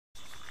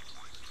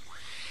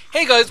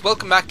Hey guys,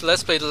 welcome back to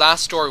Let's Play The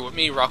Last Story with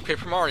me,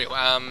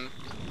 RockPaperMario.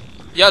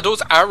 Yeah,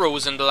 those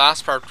arrows in the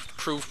last part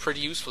proved pretty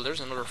useful.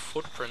 There's another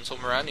footprint, so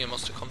Mirania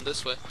must have come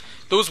this way.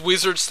 Those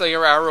Wizard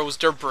Slayer arrows,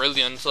 they're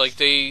brilliant. Like,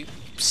 they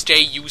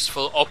stay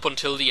useful up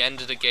until the end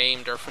of the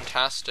game. They're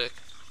fantastic.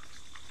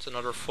 It's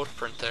another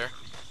footprint there.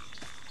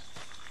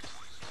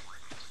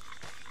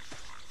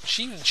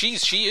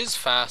 Jeez, she is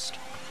fast.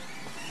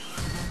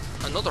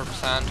 Another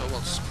plant. Oh,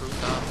 well, screw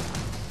that.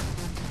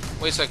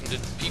 Wait a second, did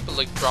people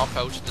like drop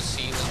out of the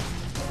ceiling?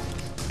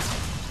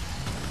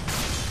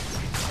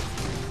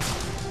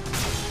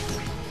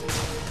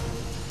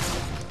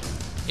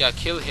 Yeah,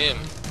 kill him.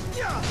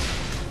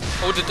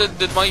 Oh,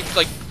 did my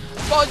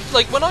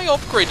like when I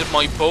upgraded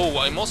my bow,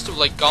 I must have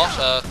like got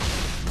a.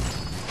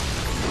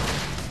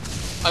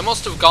 I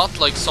must have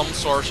got like some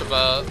sort of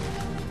a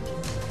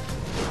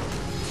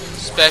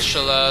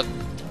special.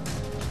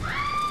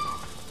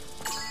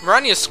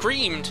 Mirania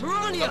screamed.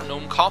 Got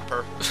Gnome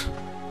Copper.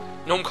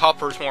 Gnome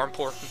Copper is more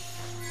important.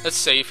 Let's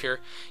save here.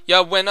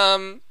 Yeah, when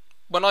I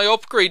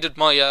upgraded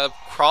my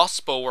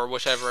crossbow or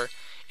whatever,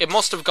 it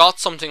must have got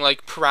something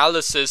like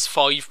paralysis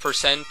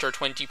 5% or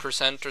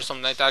 20% or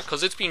something like that,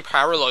 because it's been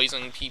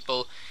paralyzing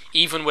people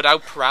even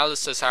without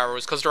paralysis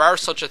arrows, because there are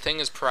such a thing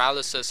as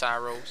paralysis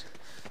arrows.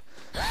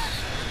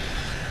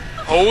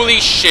 Holy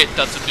shit,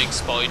 that's a big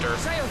spider.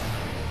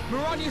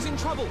 Mirania's in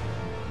trouble.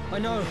 I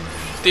know.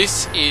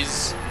 This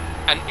is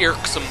an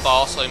irksome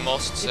boss, I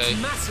must say.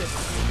 It's massive.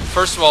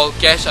 First of all,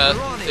 get a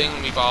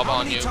thingamabob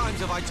on you. How many times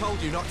have I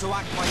told you not to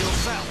act by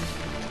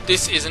yourself?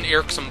 This is an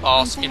irksome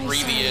boss, it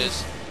really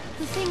is.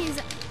 The thing is...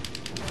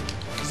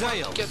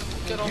 Zale, get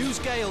off. use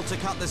Gale to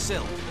cut the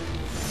silk.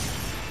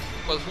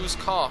 Well, who's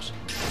caught?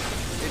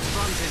 Its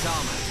front is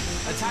armored.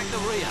 Attack the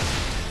rear.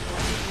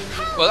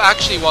 Well,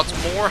 actually, what's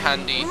more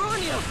handy...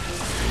 Mirania!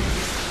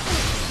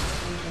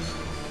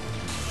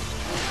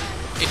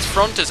 Its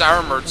front is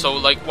armored, so,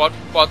 like,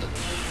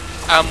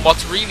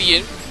 what's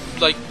really...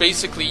 like,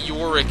 basically,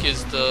 Yorick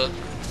is the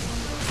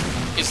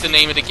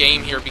name of the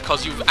game here,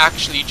 because you've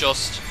actually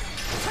just...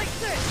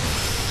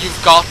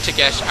 You've got to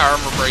get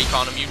armor break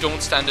on him. You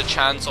don't stand a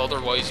chance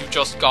otherwise. You've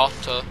just got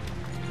to...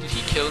 Did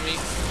he kill me?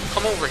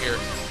 Come over here.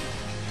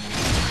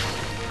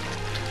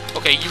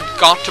 Okay, you've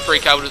got to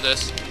break out of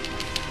this.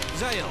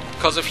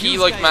 Because if he,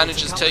 like,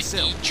 manages to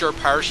eat your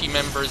party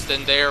members,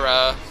 then they're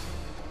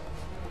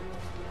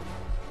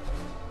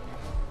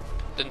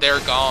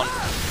gone.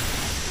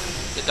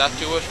 Did that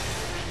do it?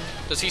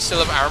 Does he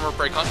still have armor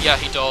break on? Yeah,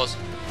 he does.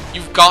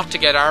 You've got to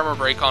get armor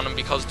break on him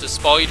because the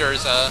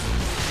spiders,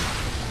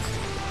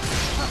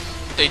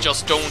 they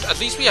just don't. At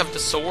least we have the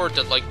sword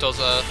that like does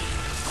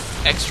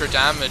extra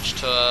damage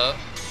to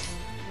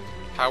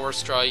power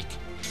strike,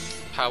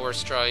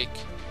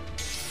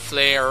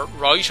 flare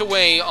right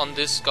away on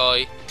this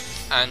guy,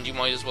 and you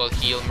might as well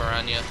heal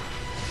Mirania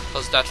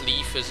because that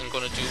leaf isn't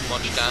going to do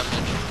much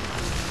damage.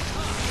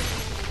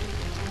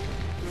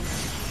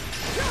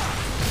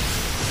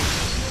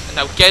 And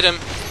now get him.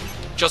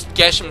 Just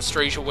get him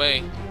straight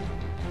away.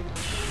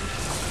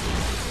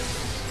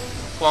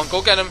 Come on,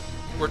 go get him.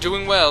 We're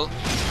doing well.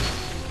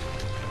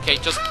 Okay,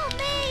 just...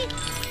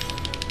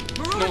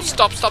 No,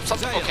 stop.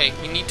 Okay,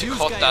 we need to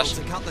cut that.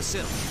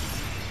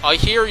 I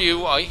hear you.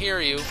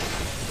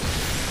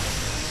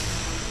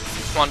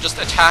 Come on, just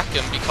attack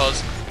him,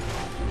 because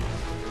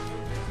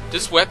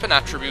this weapon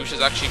attribute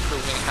is actually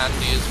proving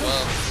handy as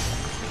well.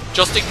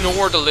 Just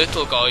ignore the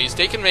little guys.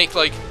 They can make,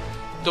 like...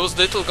 Those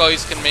little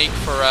guys can make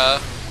for,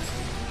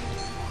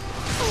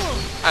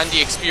 and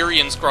the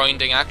experience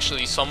grinding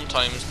actually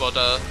sometimes, but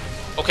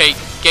okay,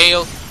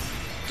 Gale,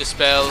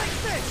 dispel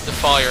the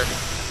fire,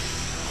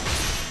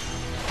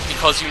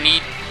 because you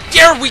need...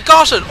 There, we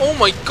got it! Oh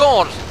my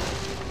god!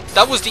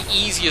 That was the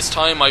easiest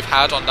time I've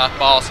had on that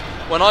boss.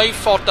 When I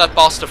fought that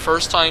boss the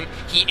first time,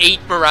 he ate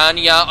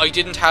Mirania. I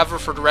didn't have her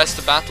for the rest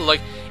of the battle.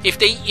 Like, if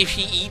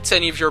he eats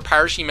any of your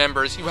party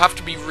members, you have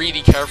to be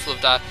really careful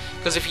of that,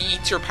 because if he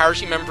eats your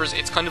party members,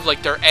 it's kind of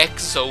like they're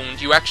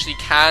X-zoned. You actually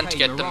can't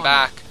get them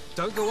back.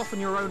 Don't go off on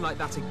your own like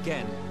that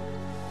again.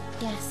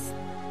 Yes,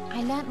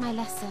 I learnt my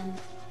lesson.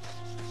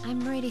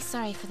 I'm really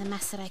sorry for the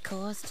mess that I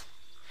caused.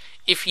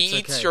 If he It's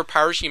eats okay. your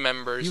party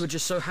members... You were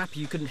just so happy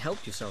you couldn't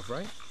help yourself,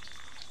 right?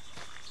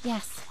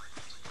 Yes.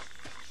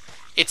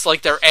 It's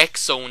like they're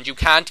X-zoned. You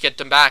can't get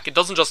them back. It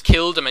doesn't just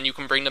kill them and you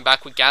can bring them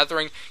back with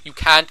gathering. You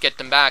can't get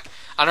them back.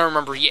 And I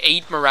remember he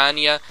ate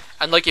Mirania,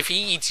 and like if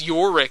he eats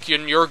Yorick,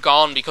 you're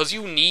gone, because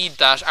you need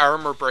that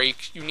armor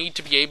break. You need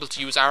to be able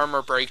to use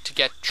armor break to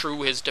get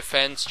through his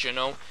defense, you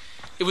know.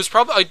 It was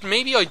probably...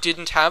 maybe I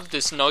didn't have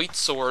this Knight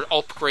Sword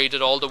upgraded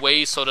all the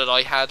way so that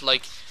I had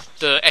like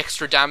the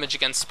extra damage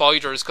against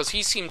spiders, because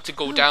he seemed to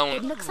go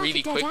down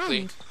really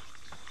quickly.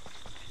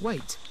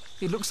 Wait,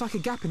 it looks like a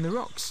gap in the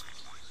rocks.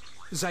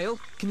 Zale,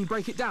 can you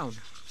break it down?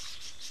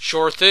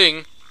 Sure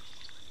thing.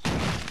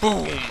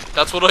 Boom!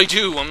 That's what I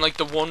do. I'm like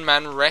the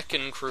one-man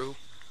wrecking crew.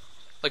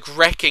 Like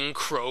Wrecking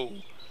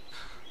Crow.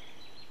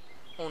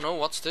 Oh no,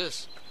 what's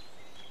this?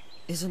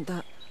 Isn't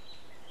that...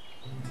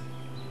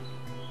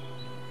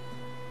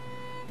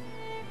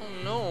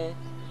 Oh no.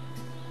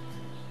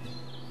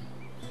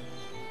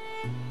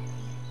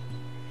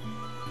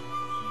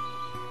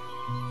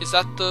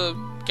 Is that the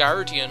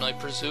Guardian, I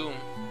presume?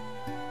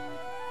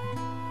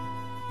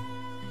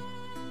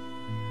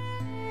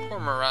 Poor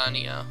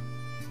Marania.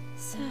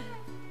 So,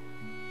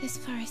 this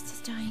forest is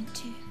dying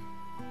too.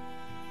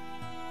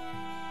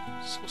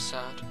 So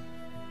sad.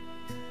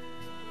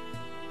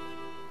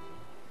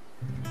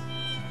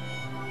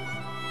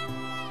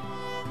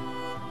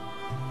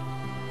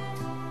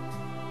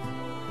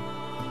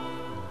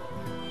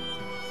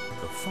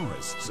 The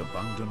forest's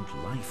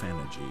abundant life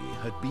energy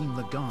had been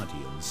the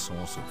Guardian's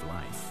source of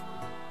life.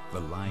 The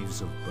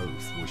lives of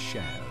both were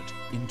shared,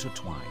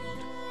 intertwined.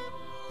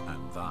 And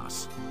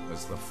thus,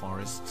 as the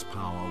forest's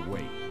power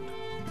waned,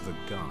 the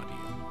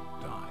Guardian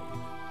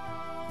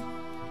died.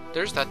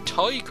 There's that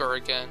tiger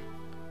again.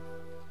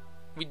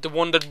 The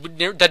one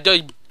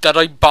that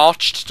I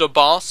botched the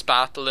boss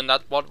battle in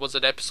that, what was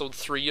it, episode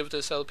 3 of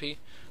this LP?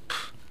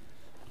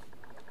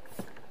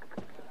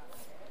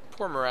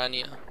 Poor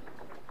Marania.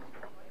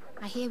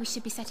 I hear we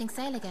should be setting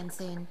sail again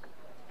soon.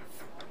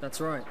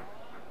 That's right.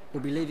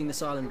 We'll be leaving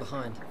this island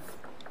behind.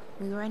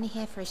 We were only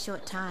here for a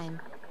short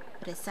time,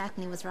 but it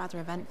certainly was rather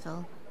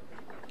eventful.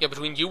 Yeah,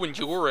 between you and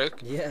Yorick.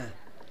 Yeah.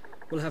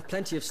 We'll have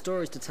plenty of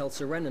stories to tell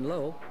Seren and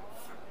Lowell.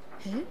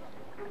 Who?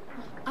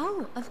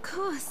 Oh, of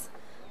course.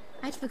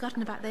 I'd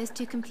forgotten about those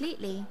two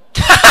completely.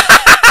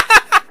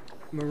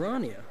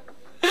 Marania?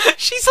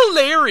 She's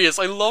hilarious.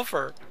 I love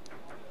her.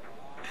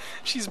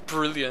 She's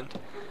brilliant.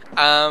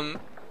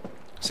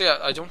 So yeah,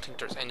 I don't think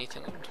there's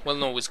anything. Well,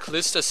 no, is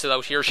Callista still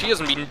out here? She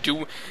hasn't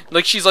been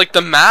like, she's like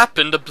the map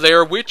in the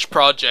Blair Witch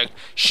Project.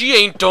 She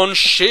ain't done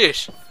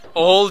shit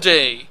all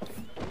day.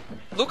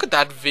 Look at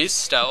that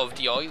vista of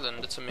the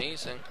island. It's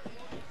amazing.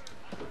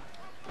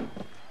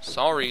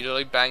 Sorry, did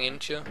I bang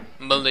into you,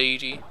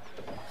 milady?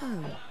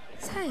 Oh,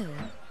 Tail.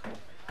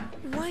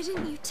 Why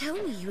didn't you tell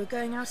me you were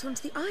going out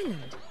onto the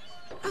island?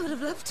 I would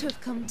have loved to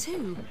have come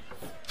too.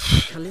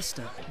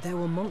 Callista, there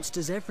were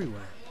monsters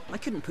everywhere. I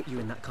couldn't put you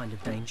in that kind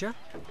of danger.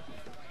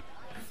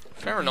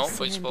 Fair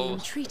enough, I Being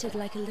suppose. treated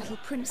like a little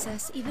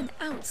princess even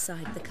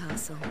outside the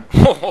castle.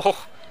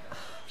 Oh,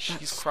 she's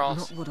That's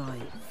cross. not what I...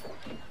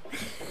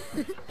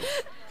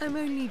 I'm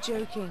only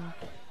joking.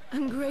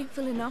 I'm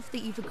grateful enough that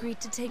you've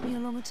agreed to take me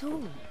along at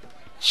all.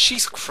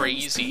 She's Thanks to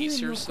crazy, you and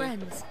your seriously.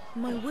 friends,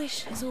 my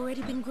wish has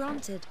already been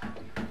granted.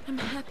 I'm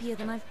happier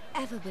than I've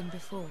ever been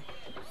before.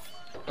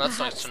 That's Perhaps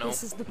nice to know.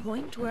 this is the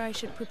point where I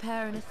should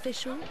prepare an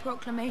official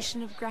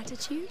proclamation of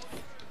gratitude.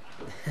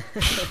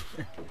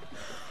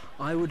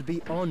 I would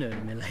be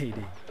honoured, milady.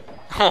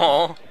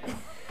 Aww.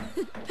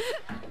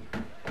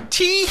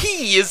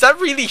 Tee-hee! Is that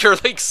really your,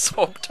 like,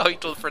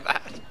 subtitle for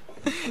that?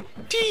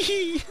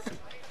 Tee-hee!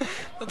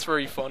 That's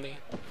very funny.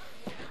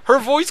 Her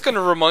voice kind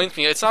of reminds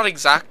me, it's not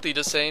exactly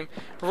the same.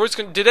 Her voice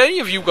did any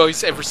of you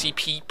guys ever see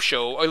Peep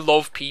Show? I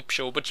love Peep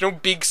Show, but you know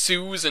Big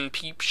Susan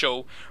Peep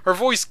Show? Her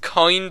voice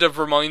kind of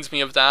reminds me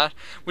of that,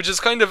 which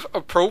is kind of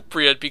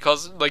appropriate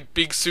because, like,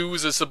 Big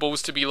Suze is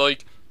supposed to be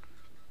like,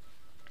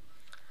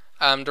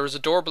 there was a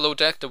door below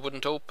deck that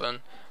wouldn't open.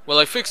 Well,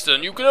 I fixed it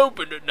and you can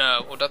open it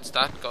now. Oh, that's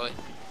that guy.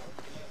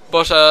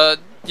 But,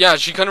 yeah,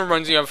 she kind of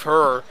reminds me of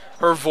her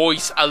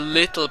voice a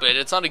little bit.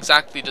 It's not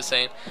exactly the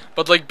same.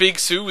 But, like, Big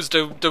Suze,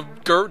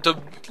 the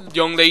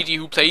young lady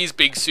who plays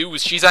Big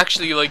Suze, she's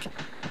actually, like,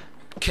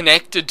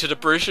 connected to the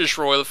British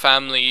royal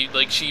family.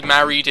 Like, she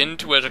married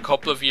into it a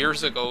couple of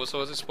years ago,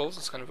 so I suppose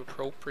it's kind of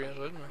appropriate,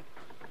 I don't know.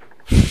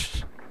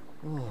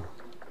 Oh.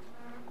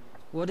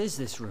 What is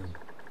this room?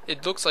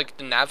 It looks like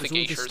the Was all this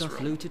navigator's stuff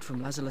room. looted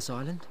from Lazarus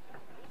Island?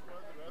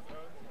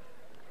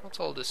 What's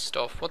all this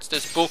stuff? What's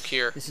this book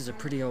here? This is a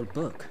pretty old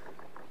book.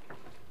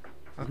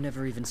 I've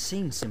never even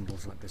seen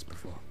symbols like this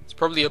before. It's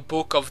probably a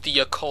book of the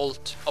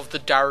occult, of the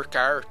dark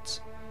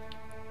arts.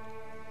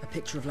 A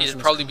picture of Lazarus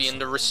It'd probably be Castle. in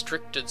the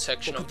restricted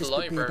section What of could the this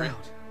book be library.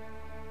 about?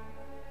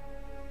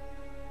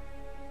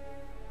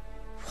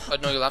 I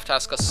don't know, you'll have to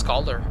ask a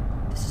scholar.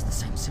 This is the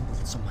same symbol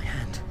that's on my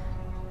hand.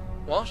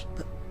 What?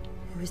 But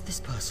who is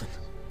this person?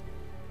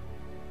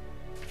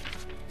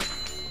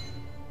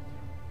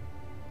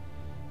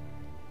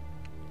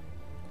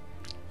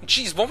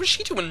 Jeez, what was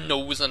she doing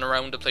nosing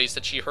around the place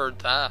that she heard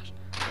that?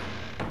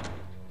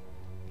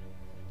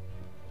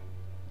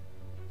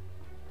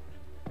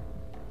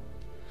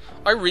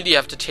 I really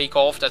have to take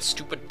off that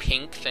stupid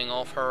pink thing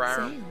off her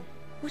arm. Tail,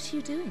 what are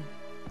you doing?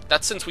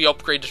 That's since we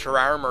upgraded her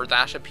armor,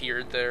 that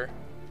appeared there.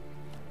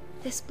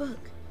 This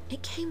book,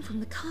 it came from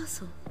the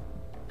castle.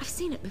 I've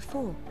seen it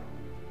before.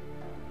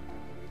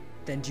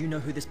 Then do you know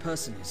who this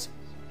person is?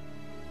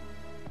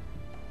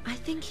 I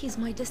think he's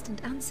my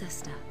distant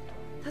ancestor.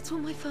 That's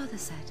what my father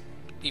said.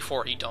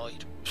 Before he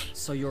died.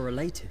 So you're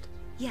related?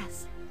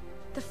 Yes,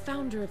 the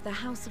founder of the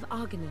House of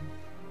Argonin.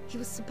 He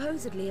was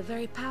supposedly a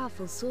very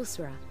powerful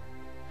sorcerer.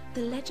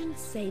 The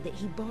legends say that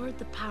he borrowed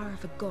the power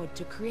of a god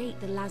to create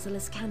the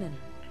Lazarus Cannon,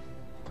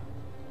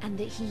 and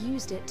that he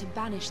used it to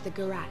banish the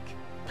Garak,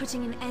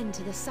 putting an end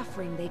to the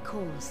suffering they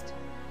caused.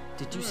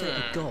 Did you say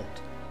a god?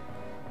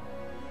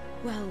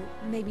 Well,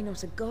 maybe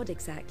not a god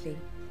exactly.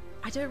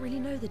 I don't really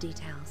know the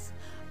details,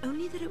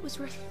 only that it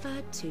was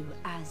referred to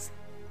as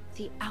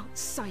the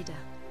Outsider.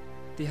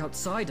 The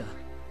outsider?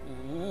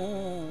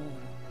 Ooh.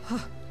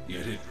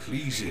 Yet it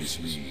pleases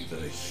me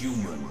that a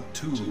human,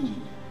 too,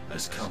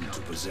 has come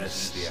to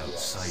possess the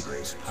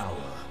outsider's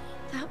power.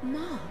 That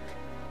mark.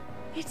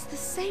 It's the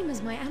same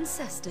as my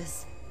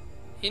ancestors.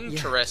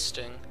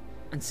 Interesting.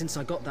 And since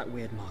I got that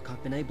weird mark,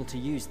 I've been able to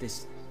use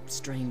this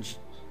strange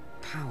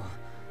power.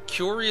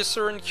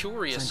 Curiouser and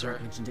curiouser.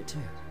 Zangorak mentioned it too.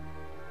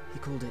 He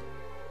called it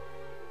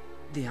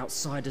the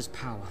outsider's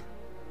power.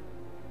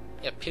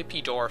 Yeah,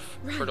 Pippidorf,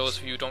 for Right. those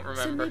of you who don't So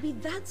remember. maybe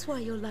that's why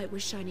your light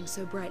was shining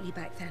so brightly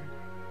back then.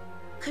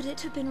 Could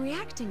it have been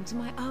reacting to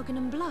my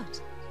Arganan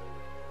blood?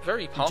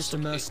 Very I'm just a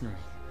possibly. mercenary.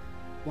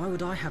 Why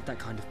would I have that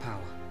kind of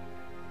power?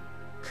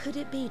 Could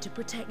it be to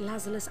protect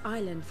Lazarus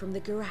Island from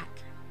the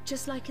Garak,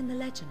 just like in the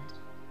legend?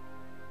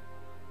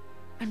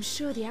 I'm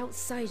sure the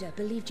outsider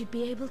believed you'd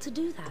be able to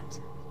do that.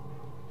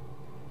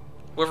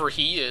 Whoever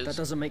he That is.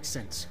 doesn't make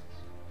sense.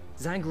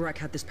 Zangorak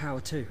had this power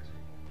too.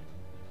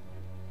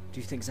 Do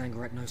you think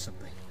Zangorak knows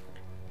something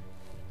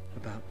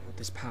about what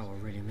this power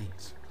really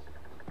means?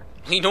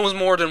 He knows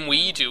more than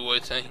we do, I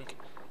think.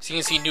 Seeing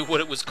as he knew what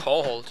it was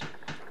called.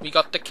 We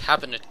got the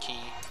cabinet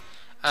key.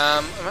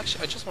 I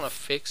just want to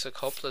fix a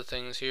couple of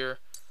things here.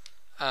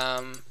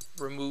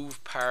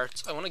 Remove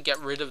parts. I want to get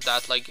rid of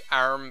that, like,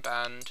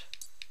 armband.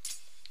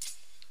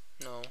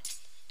 No.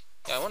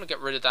 Yeah, I want to get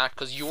rid of that,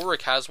 because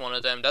Yorick has one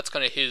of them. That's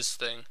kind of his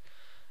thing.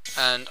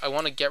 And I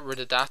want to get rid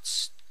of that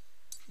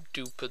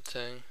stupid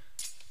thing.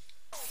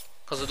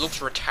 Because it looks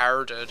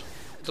retarded.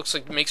 It looks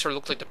like, makes her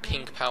look like the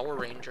pink Power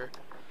Ranger.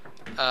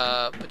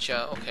 But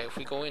yeah, okay, if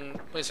we go in...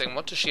 Wait a second,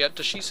 what does she have?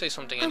 Does she say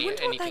something, I wonder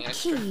what anything that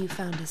extra? key you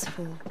found is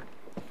for.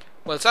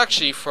 Well, it's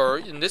actually for...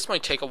 And this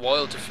might take a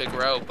while to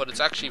figure out, but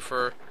it's actually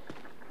for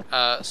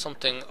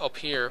something up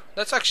here.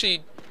 Let's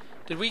actually...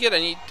 Did we get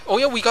any... Oh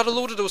yeah, we got a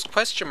load of those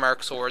question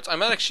mark swords. I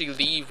might actually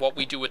leave what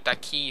we do with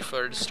that key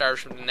for the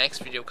start of the next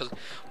video, because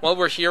while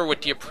we're here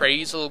with the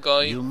appraisal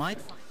guy, You might.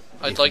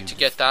 I'd like to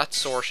get that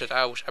sorted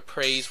out.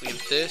 Appraise, we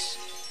have this.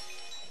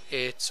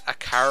 It's a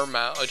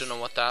karma, I don't know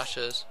what that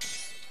is.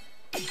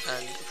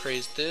 And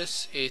appraise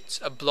this. It's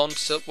a blunt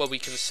silk, well we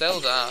can sell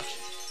that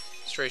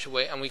straight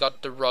away. And we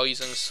got the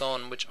rising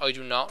sun, which I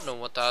do not know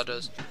what that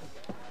is.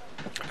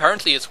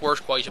 Apparently it's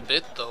worth quite a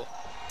bit though.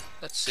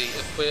 Let's see,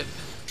 equip.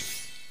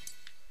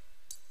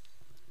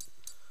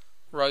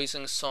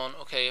 Rising sun,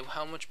 okay,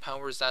 how much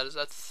power is that? Is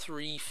that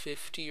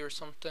 350 or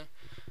something?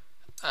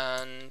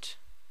 And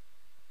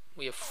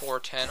we have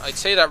 410. I'd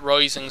say that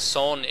rising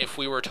sun, if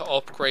we were to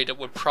upgrade it,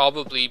 would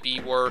probably be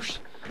worth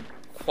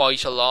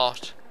quite a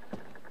lot.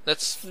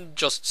 Let's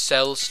just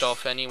sell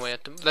stuff anyway.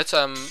 Let's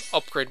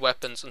upgrade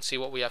weapons and see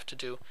what we have to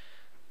do.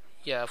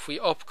 Yeah, if we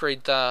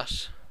upgrade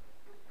that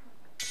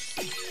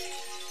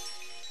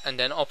and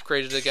then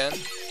upgrade it again.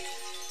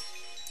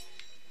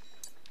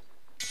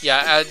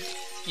 Yeah,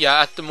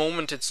 at the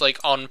moment it's like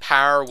on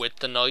par with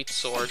the Knight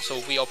Sword, so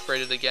if we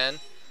upgrade it again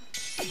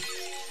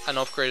and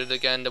upgrade it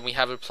again, then we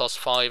have it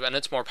 +5 and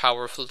it's more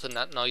powerful than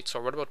that Knight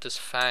Sword. What about this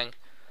Fang?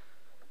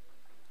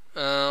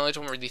 I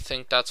don't really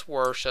think that's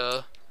worth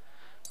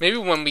maybe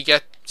when we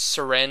get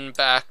Seren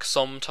back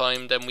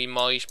sometime then we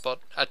might, but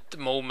at the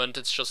moment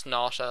it's just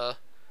not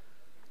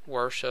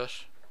worth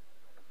it.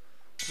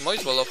 Might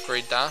as well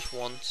upgrade that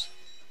once.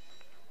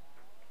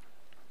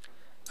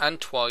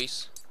 And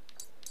twice.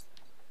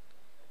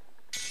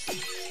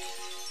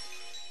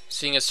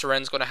 Seeing as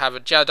Seren's going to have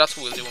it, yeah, that's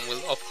what we'll do when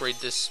we'll upgrade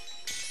this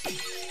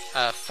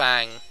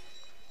Fang.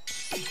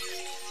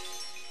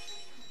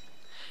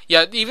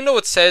 Yeah, even though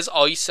it says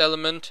Ice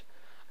Element,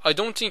 I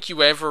don't think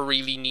you ever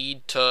really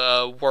need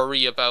to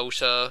worry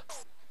about I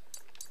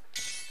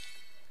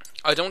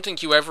don't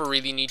think you ever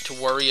really need to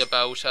worry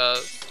about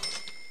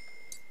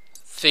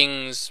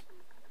things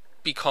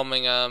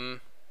becoming wait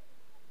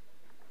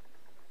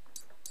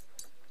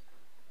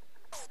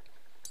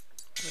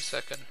a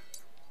second.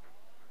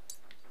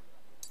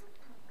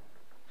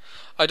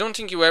 I don't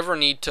think you ever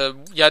need to...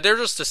 Yeah, they're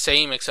just the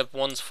same except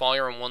one's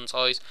fire and one's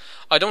ice.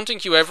 I don't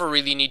think you ever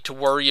really need to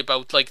worry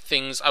about like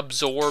things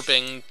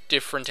absorbing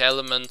different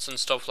elements and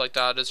stuff like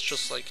that. It's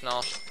just like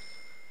not...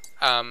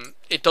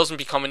 it doesn't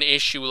become an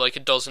issue like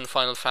it does in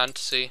Final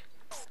Fantasy.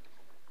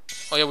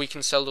 Oh yeah, we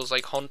can sell those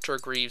like Hunter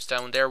Greaves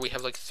down there. We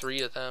have like 3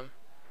 of them.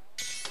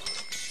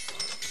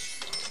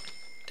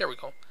 There we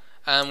go.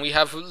 And we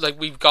have like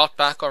we've got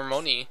back our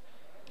money.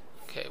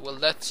 Okay, well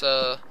let's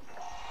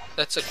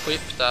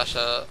equip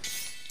that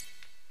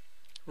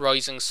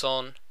Rising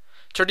Sun.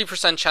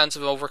 30% chance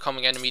of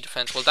overcoming enemy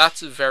defense. Well,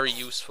 that's very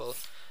useful.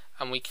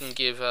 And we can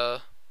give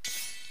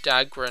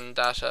Dagran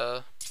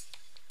that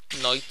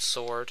Knight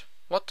Sword.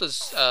 What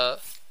does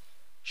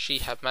she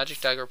have?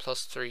 Magic Dagger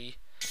 +3.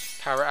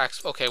 Power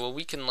Axe. Okay, well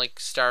we can like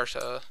start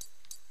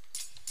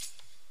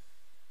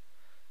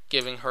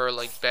giving her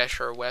like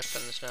better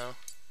weapons now.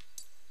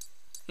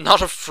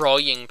 Not a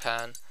frying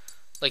pan.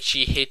 Like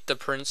she hit the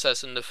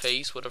princess in the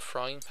face with a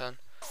frying pan.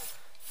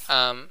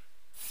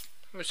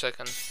 Wait a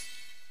second.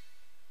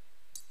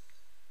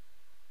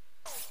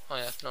 Oh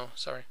yeah, no,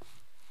 sorry.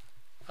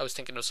 I was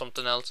thinking of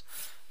something else.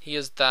 He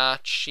has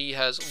that, she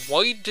has...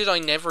 Why did I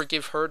never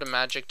give her the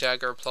magic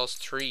dagger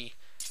 +3?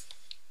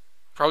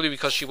 Probably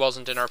because she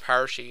wasn't in our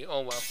party.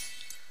 Oh well.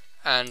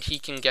 And he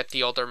can get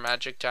the other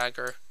magic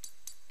dagger.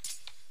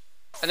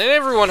 And then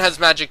everyone has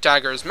magic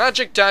daggers.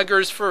 Magic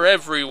daggers for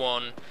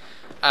everyone.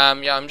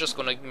 Yeah, I'm just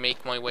gonna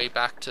make my way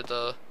back to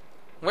the...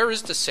 Where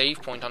is the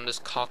save point on this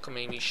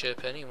cockamamie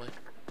ship anyway?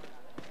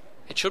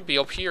 It should be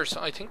up here,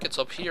 so I think it's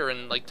up here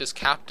in like this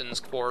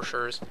captain's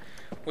quarters,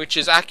 which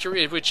is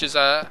accurate, which is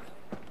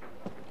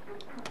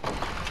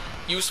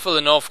useful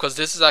enough because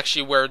this is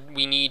actually where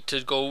we need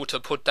to go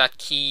to put that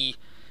key,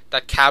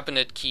 that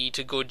cabinet key,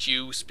 to good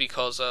use.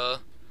 Because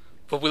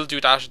but we'll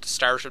do that at the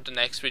start of the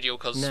next video.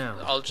 Because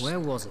I'll just... where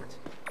was it?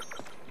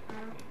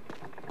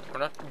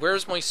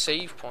 Where's my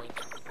save point?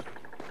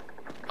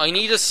 I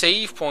need a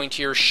save point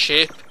here,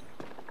 ship.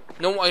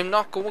 No, I'm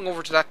not going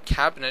over to that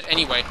cabinet.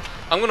 Anyway,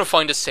 I'm going to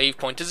find a save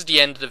point. This is the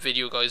end of the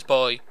video, guys.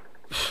 Bye.